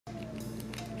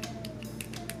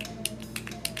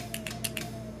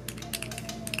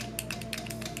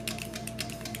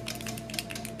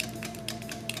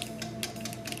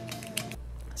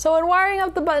So in wiring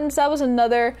up the buttons, that was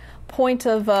another point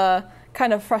of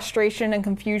kind of frustration and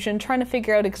confusion, trying to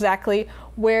figure out exactly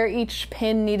where each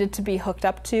pin needed to be hooked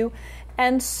up to.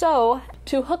 And so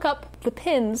to hook up the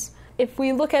pins, if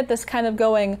we look at this kind of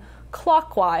going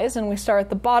clockwise and we start at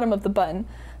the bottom of the button,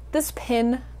 this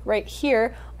pin right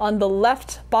here on the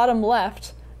left, bottom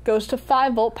left, goes to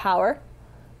 5-volt power.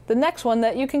 The next one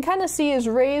that you can kind of see is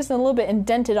raised and a little bit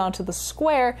indented onto the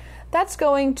square, that's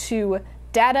going to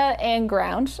data and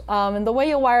ground. And the way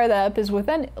you wire that up is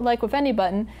like with any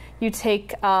button, you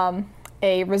take a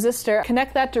resistor,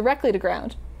 connect that directly to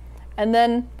ground, and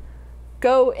then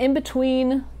go in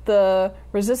between the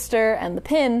resistor and the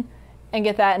pin and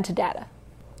get that into data.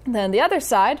 Then the other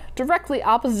side, directly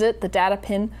opposite the data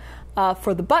pin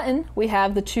for the button, we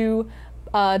have the two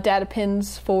data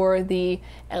pins for the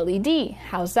LED.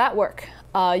 How's that work?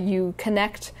 You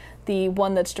connect the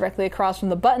one that's directly across from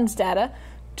the button's data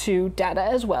to data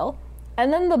as well.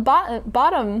 And then the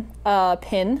bottom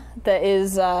pin that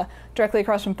is directly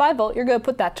across from 5-volt, you're going to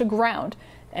put that to ground.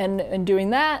 And in doing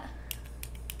that,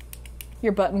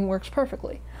 your button works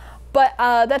perfectly. But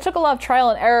that took a lot of trial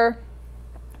and error,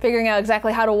 figuring out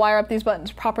exactly how to wire up these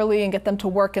buttons properly and get them to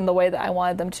work in the way that I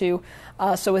wanted them to.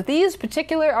 So with these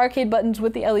particular arcade buttons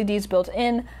with the LEDs built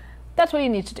in, that's what you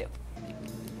need to do.